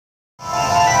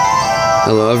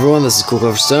Hello everyone, this is Cool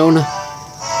Clover Stone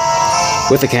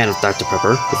with a can of Dr.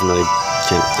 Pepper, even though I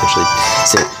can't actually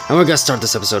see it. And we're gonna start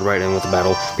this episode right in with the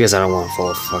battle because I don't want to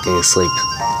fall fucking asleep.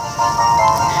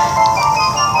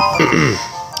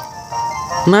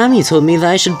 Mommy told me that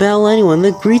I should battle anyone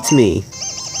that greets me.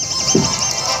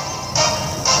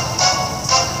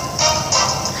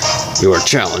 You are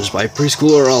challenged by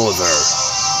Preschooler Oliver.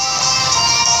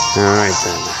 Alright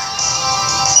then.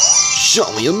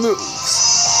 Show me your moves.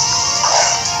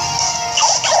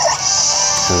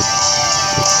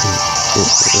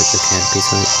 The canopy's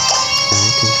like,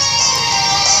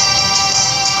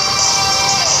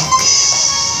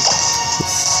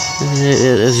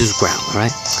 let's just growl,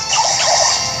 alright?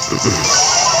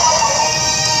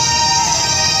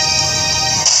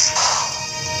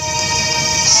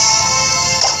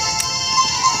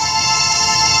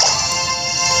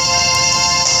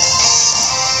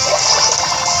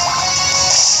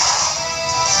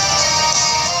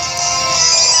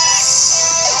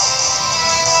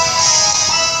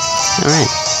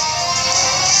 Alright.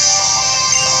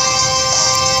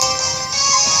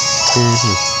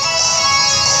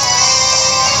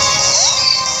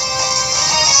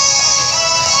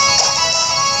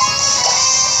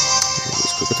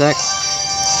 Use quick attack.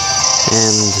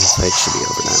 And the fight should be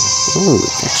over now. Oh,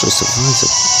 it actually survives a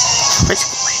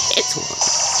critical hit one.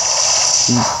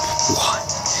 What?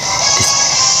 This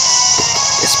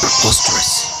is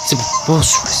preposterous. It's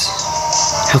preposterous.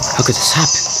 How could this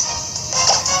happen?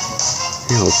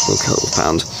 Yeah, we'll kill it with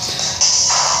Pound.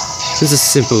 This is a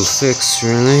simple fix,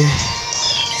 really.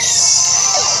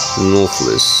 An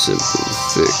awfully simple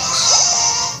fix.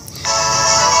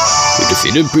 You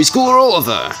defeated Preschooler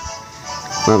Oliver!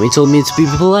 Mommy told me to be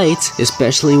polite,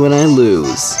 especially when I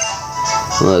lose.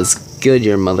 Well, it's good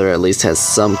your mother at least has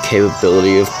some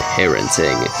capability of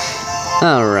parenting.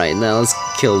 Alright, now let's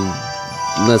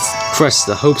crush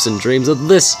the hopes and dreams of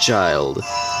this child.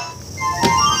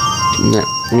 No,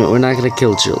 we're not gonna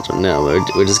kill children. No,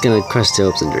 we're just gonna crush their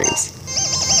hopes and dreams.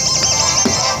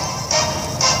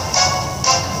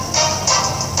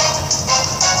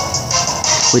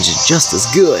 Which is just as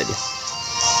good.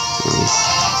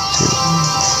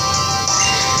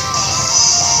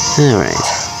 Alright.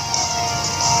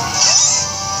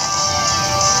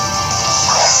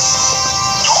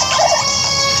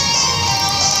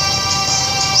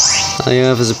 All you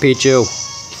have is a Pichu.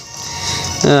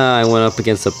 I went up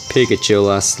against a Pikachu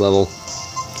last level.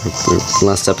 Or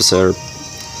last episode.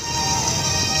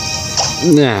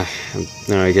 Nah, I'm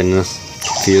already getting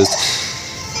confused.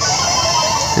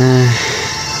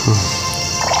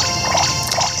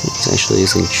 It's actually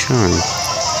using Charm.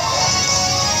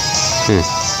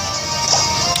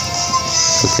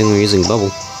 Good thing we're using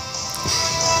Bubble.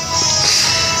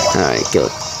 Alright, kill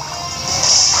it.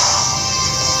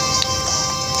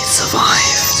 It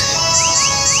survived.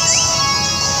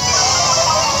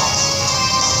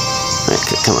 Alright,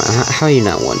 come on. How are you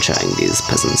not one-shotting these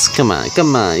peasants? Come on.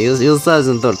 You're size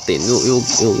 13.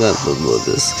 You'll get to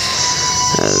this.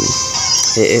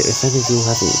 If any of you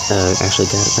haven't actually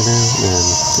got it by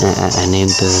now, I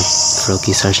named the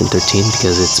Froakie Sergeant 13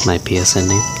 because it's my PSN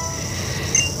name.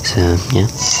 So, yeah.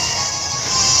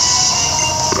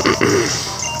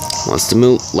 Wants to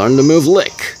learn the move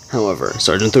Lick. However,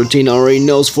 Sergeant 13 already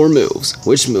knows 4 moves.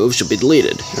 Which move should be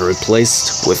deleted and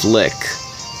replaced with Lick?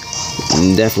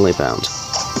 Definitely Pound.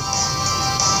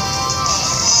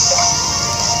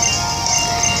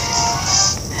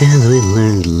 And we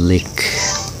learned Lick.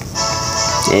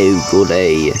 Oh, good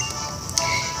day.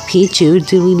 Pichu,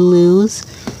 did we lose?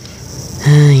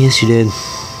 Yes, you did.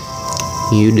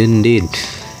 You did indeed.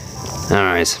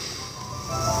 Alright.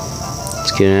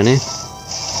 Let's get in here.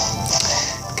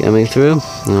 Coming through.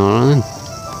 Alright.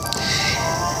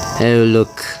 Oh,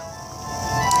 look.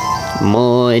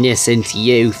 More innocent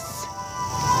youth.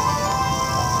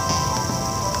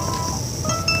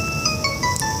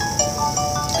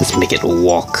 Let's make it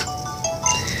walk.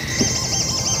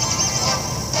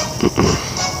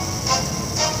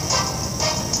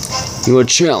 You are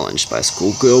challenged by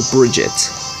Schoolgirl Bridget.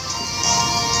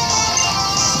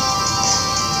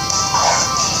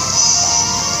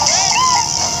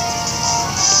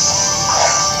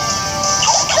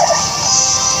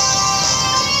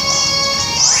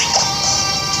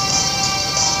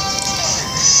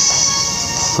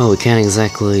 Well, we can't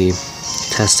exactly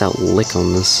test out Lick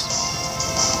on this,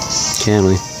 can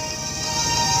we?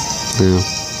 No.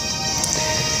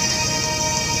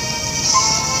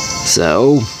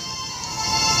 So,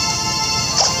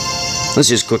 let's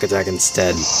use Quick Attack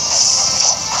instead.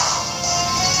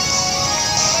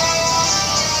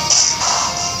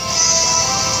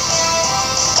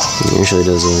 It actually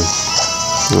does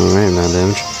Alright, amount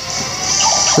damage.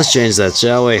 Let's change that,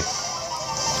 shall we?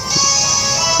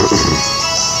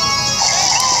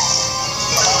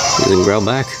 Using growl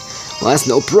back? Well, that's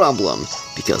no problem,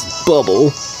 because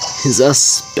Bubble is a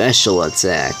special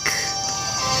attack.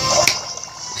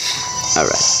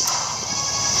 Alright.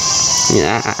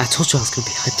 Yeah, I told you I was gonna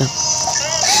be hyped up. I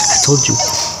told you.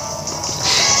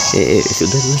 If you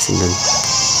didn't listen, then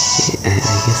I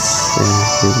guess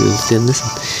you didn't listen.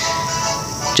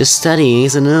 Just studying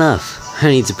isn't enough. I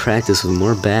need to practice with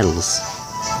more battles.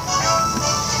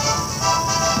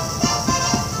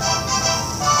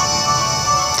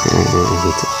 I need to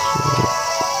get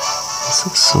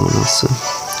someone else to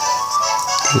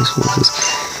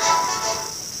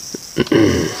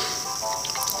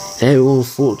Oh,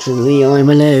 unfortunately, I'm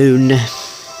alone.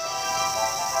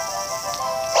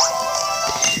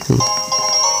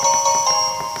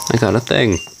 I got a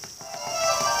thing.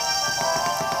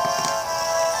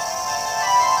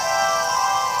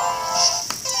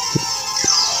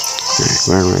 Alright,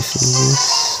 run right from this.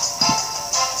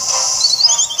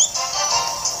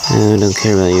 I don't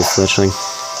care about you, fletchling.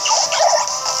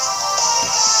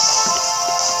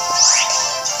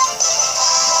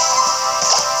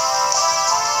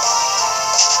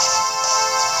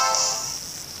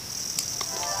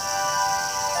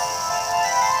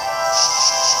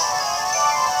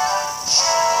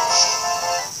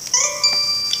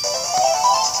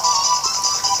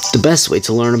 The best way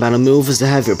to learn about a move is to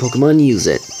have your Pokemon use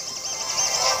it.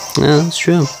 Yeah, that's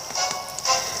true.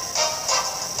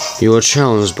 You are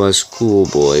challenged by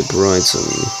Schoolboy Brighton.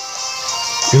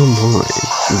 Oh my,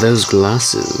 those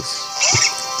glasses.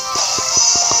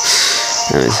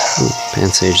 Alright,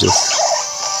 Pansage this.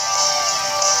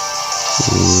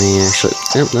 Me actually.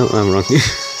 Oh, no, I'm wrong.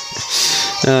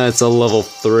 It's a level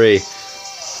 3.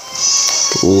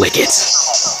 Lick it.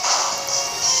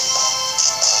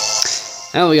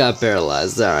 Oh, we got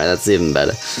paralyzed. Alright, that's even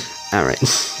better. Alright.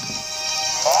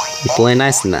 You play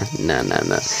nice in that? No.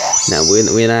 No,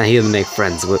 we're not here to make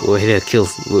friends. We're here to kill.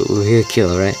 We're here to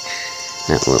kill, right?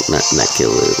 No, well, not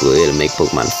kill. We're here to make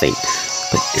Pokemon faint.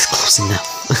 But it's close enough.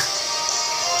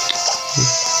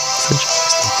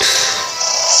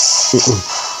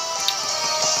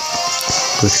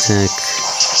 Quick attack.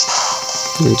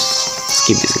 Just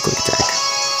keep using quick attack.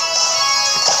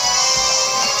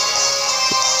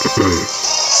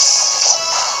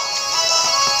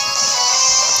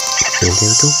 And there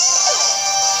we go.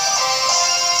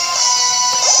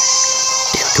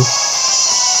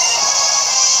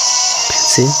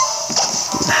 Pansy.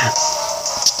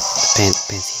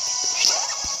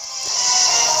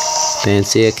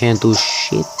 Pansy, I can't do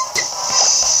shit.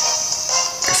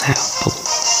 Cause I have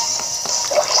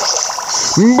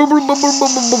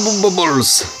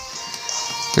bubbles.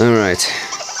 Alright.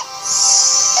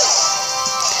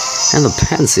 And the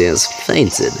Pansy has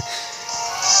fainted.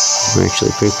 We're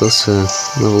actually pretty close to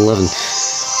level 11.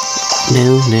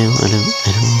 No, I don't want to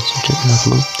check that.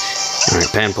 Come on.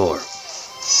 Alright, Panpour.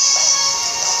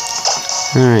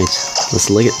 Alright, let's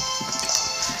lick it.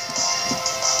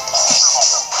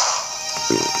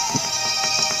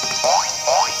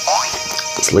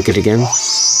 Let's lick it again. Why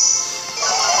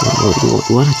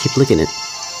do I keep licking it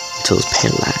until it's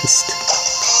paralyzed?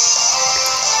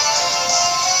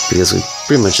 Because we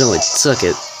pretty much only took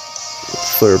it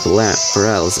for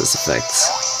paralysis effects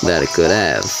that it could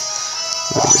have.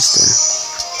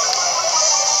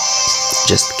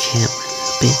 Just the camera a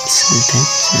bit.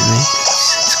 That's alright.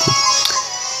 That's cool.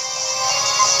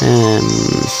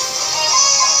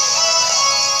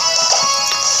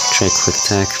 Try quick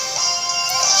attack.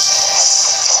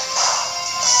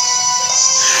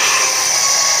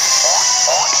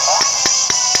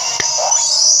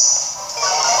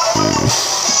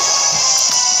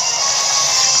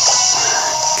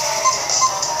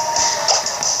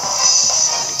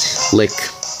 Lick.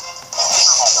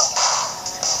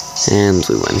 And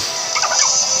we win.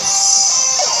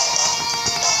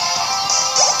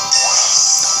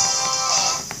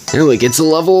 And we get to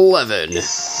level 11.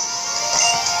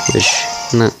 Which,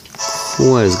 not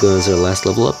quite as good as our last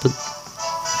level up, but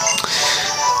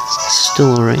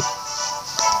still alright.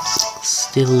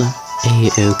 Still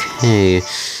a-okay.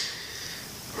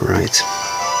 Right.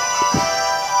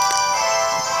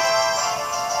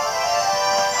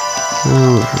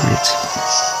 Alright.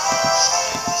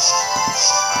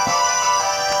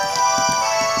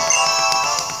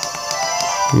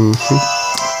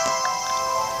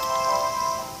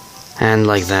 And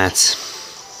like that,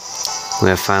 we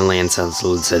are finally in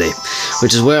Sunset City,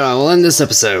 which is where I will end this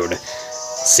episode.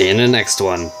 See you in the next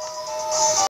one.